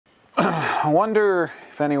I wonder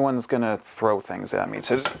if anyone's going to throw things at me.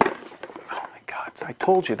 So just, oh my God, I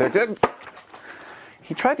told you, they're good.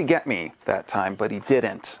 He tried to get me that time, but he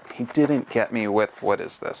didn't. He didn't get me with, what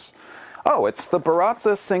is this? Oh, it's the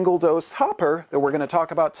Baratza Single Dose Hopper that we're going to talk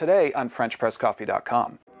about today on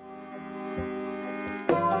FrenchPressCoffee.com.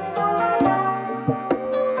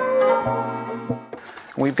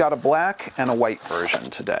 We've got a black and a white version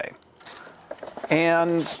today.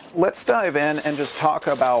 And let's dive in and just talk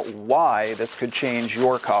about why this could change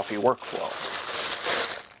your coffee workflow.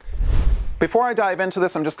 Before I dive into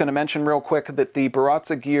this, I'm just going to mention real quick that the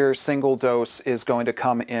Baratza Gear single dose is going to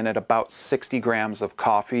come in at about 60 grams of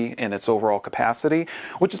coffee in its overall capacity,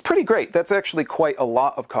 which is pretty great. That's actually quite a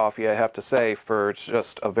lot of coffee, I have to say, for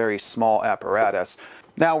just a very small apparatus.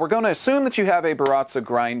 Now, we're going to assume that you have a Baratza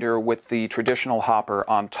grinder with the traditional hopper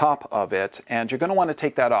on top of it, and you're going to want to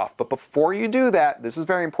take that off. But before you do that, this is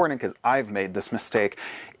very important because I've made this mistake.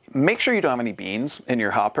 Make sure you don't have any beans in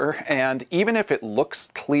your hopper, and even if it looks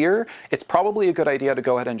clear, it's probably a good idea to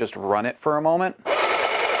go ahead and just run it for a moment.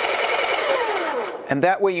 And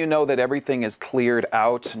that way you know that everything is cleared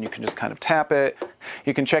out, and you can just kind of tap it.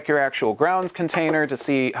 You can check your actual grounds container to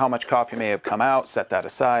see how much coffee may have come out, set that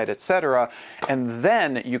aside, etc. And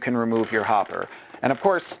then you can remove your hopper. And of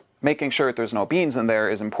course, making sure that there's no beans in there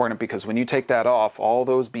is important because when you take that off, all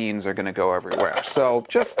those beans are going to go everywhere. So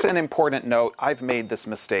just an important note, I've made this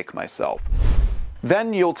mistake myself.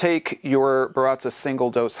 Then you'll take your Baratza Single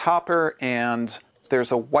Dose Hopper, and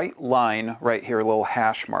there's a white line right here, a little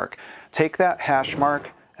hash mark. Take that hash mark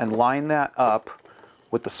and line that up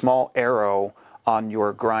with the small arrow on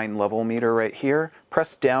your grind level meter right here.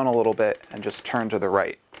 Press down a little bit and just turn to the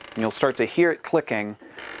right. And you'll start to hear it clicking.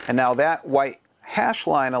 And now that white hash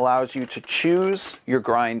line allows you to choose your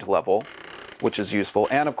grind level, which is useful.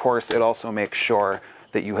 And of course, it also makes sure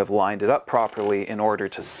that you have lined it up properly in order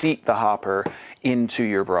to seat the hopper into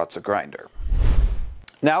your Baratza grinder.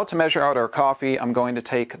 Now to measure out our coffee, I'm going to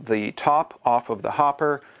take the top off of the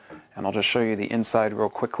hopper, and I'll just show you the inside real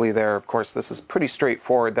quickly there. Of course, this is pretty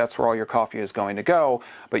straightforward. That's where all your coffee is going to go.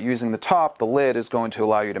 But using the top, the lid is going to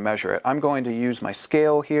allow you to measure it. I'm going to use my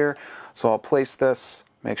scale here. So I'll place this,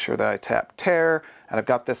 make sure that I tap tare, and I've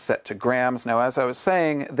got this set to grams. Now, as I was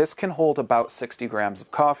saying, this can hold about 60 grams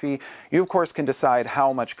of coffee. You, of course, can decide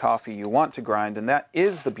how much coffee you want to grind, and that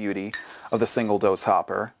is the beauty of the single dose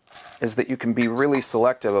hopper, is that you can be really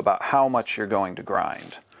selective about how much you're going to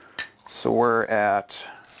grind. So we're at,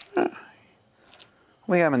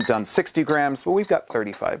 we haven't done 60 grams, but we've got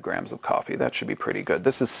 35 grams of coffee. That should be pretty good.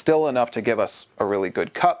 This is still enough to give us a really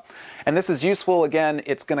good cup. And this is useful, again,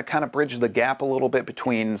 it's going to kind of bridge the gap a little bit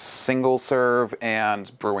between single serve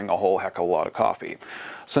and brewing a whole heck of a lot of coffee.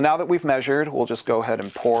 So now that we've measured, we'll just go ahead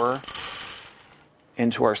and pour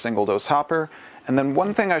into our single dose hopper. And then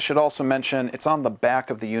one thing I should also mention, it's on the back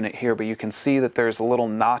of the unit here, but you can see that there's a little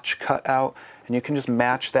notch cut out, and you can just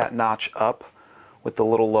match that notch up with the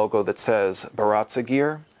little logo that says Baratza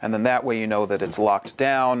Gear, and then that way you know that it's locked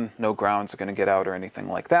down, no grounds are going to get out or anything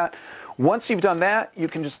like that. Once you've done that, you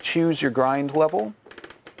can just choose your grind level.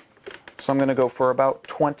 So I'm going to go for about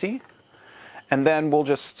 20, and then we'll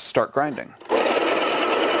just start grinding.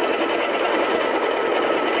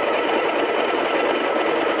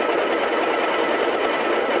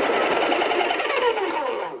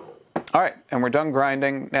 All right, and we're done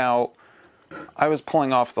grinding. Now, I was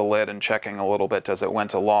pulling off the lid and checking a little bit as it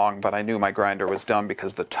went along, but I knew my grinder was done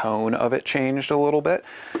because the tone of it changed a little bit.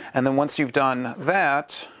 And then once you've done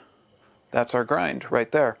that, that's our grind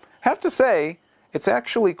right there. Have to say, it's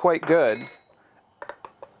actually quite good.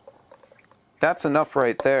 That's enough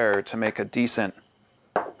right there to make a decent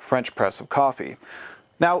French press of coffee.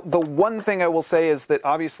 Now, the one thing I will say is that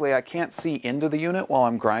obviously I can't see into the unit while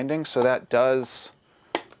I'm grinding, so that does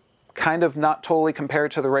kind of not totally compare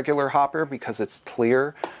to the regular hopper because it's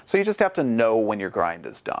clear. So you just have to know when your grind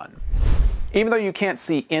is done. Even though you can't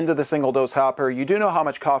see into the single dose hopper, you do know how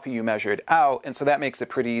much coffee you measured out, and so that makes it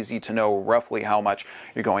pretty easy to know roughly how much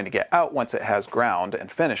you're going to get out once it has ground and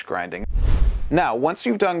finished grinding. Now, once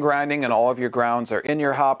you've done grinding and all of your grounds are in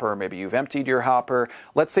your hopper, maybe you've emptied your hopper,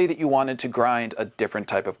 let's say that you wanted to grind a different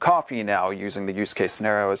type of coffee now, using the use case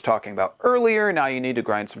scenario I was talking about earlier. Now you need to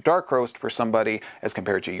grind some dark roast for somebody as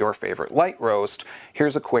compared to your favorite light roast.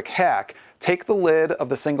 Here's a quick hack. Take the lid of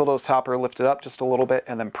the single dose hopper, lift it up just a little bit,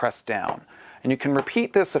 and then press down. And you can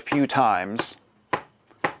repeat this a few times.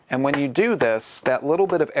 And when you do this, that little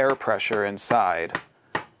bit of air pressure inside,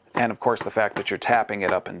 and of course the fact that you're tapping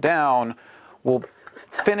it up and down, will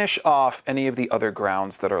finish off any of the other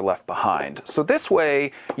grounds that are left behind. So this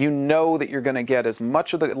way, you know that you're going to get as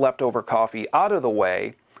much of the leftover coffee out of the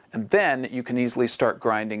way and then you can easily start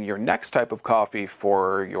grinding your next type of coffee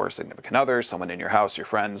for your significant other, someone in your house, your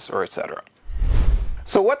friends, or etc.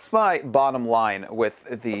 So what's my bottom line with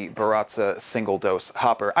the Baratza Single Dose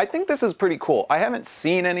Hopper? I think this is pretty cool. I haven't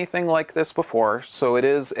seen anything like this before, so it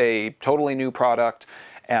is a totally new product,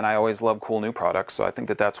 and I always love cool new products, so I think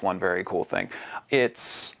that that's one very cool thing.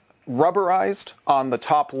 It's rubberized on the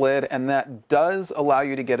top lid, and that does allow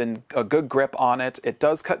you to get a good grip on it. It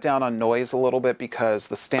does cut down on noise a little bit because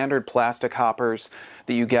the standard plastic hoppers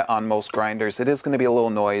that you get on most grinders, it is going to be a little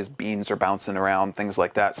noise, beans are bouncing around, things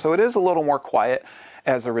like that. So it is a little more quiet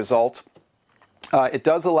as a result. It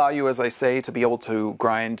does allow you, as I say, to be able to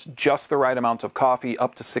grind just the right amount of coffee,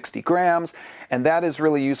 up to 60 grams, and that is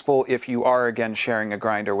really useful if you are, again, sharing a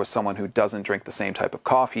grinder with someone who doesn't drink the same type of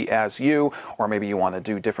coffee as you, or maybe you want to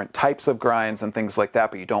do different types of grinds and things like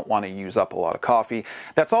that, but you don't want to use up a lot of coffee.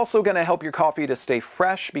 That's also going to help your coffee to stay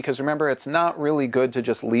fresh, because remember, it's not really good to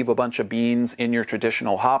just leave a bunch of beans in your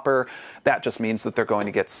traditional hopper. That just means that they're going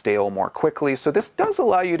to get stale more quickly. So this does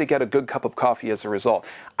allow you to get a good cup of coffee as a result.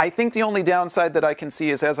 I think the only downside that I can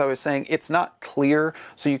see is, as I was saying, it's not clear,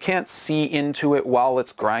 so you can't see into it while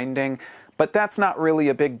it's grinding. But that's not really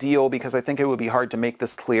a big deal, because I think it would be hard to make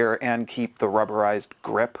this clear and keep the rubberized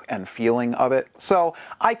grip and feeling of it. So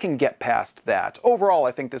I can get past that. Overall,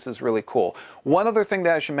 I think this is really cool. One other thing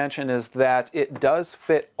that I should mention is that it does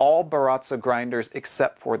fit all Baratza grinders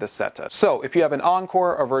except for the Setta. So if you have an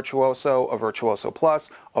Encore, a Virtuoso, a Virtuoso Plus,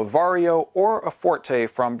 a Vario, or a Forte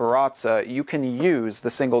from Baratza, you can use the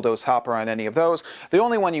single dose hopper on any of those. The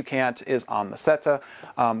only one you can't is on the Setta.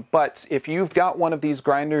 But if you've got one of these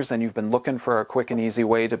grinders and you've been looking for a quick and easy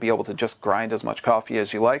way to be able to just grind as much coffee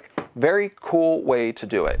as you like, very cool way to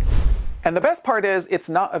do it. And the best part is, it's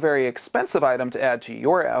not a very expensive item to add to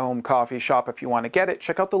your at-home coffee shop. If you want to get it,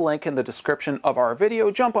 check out the link in the description of our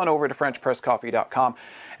video. Jump on over to FrenchPressCoffee.com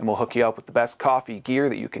and we'll hook you up with the best coffee gear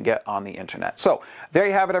that you can get on the internet. So there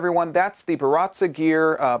you have it, everyone. That's the Baratza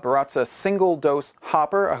gear, Baratza Single Dose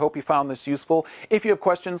Hopper. I hope you found this useful. If you have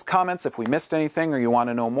questions, comments, if we missed anything or you want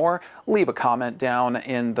to know more, leave a comment down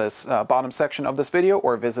in this bottom section of this video,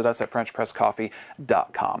 or visit us at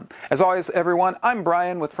FrenchPressCoffee.com. As always, everyone, I'm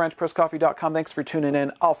Brian with FrenchPressCoffee.com. Thanks for tuning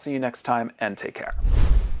in. I'll see you next time, and take care.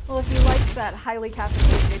 Well, if you liked that highly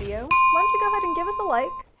caffeinated video, why don't you go ahead and give us a like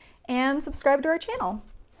and subscribe to our channel.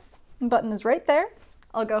 The button is right there.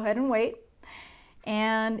 I'll go ahead and wait.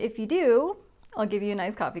 And if you do, I'll give you a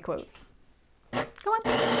nice coffee quote. Come on.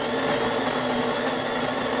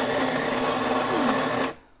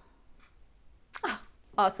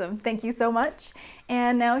 Awesome. Thank you so much.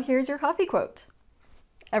 And now here's your coffee quote.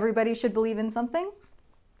 Everybody should believe in something.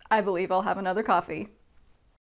 I believe I'll have another coffee.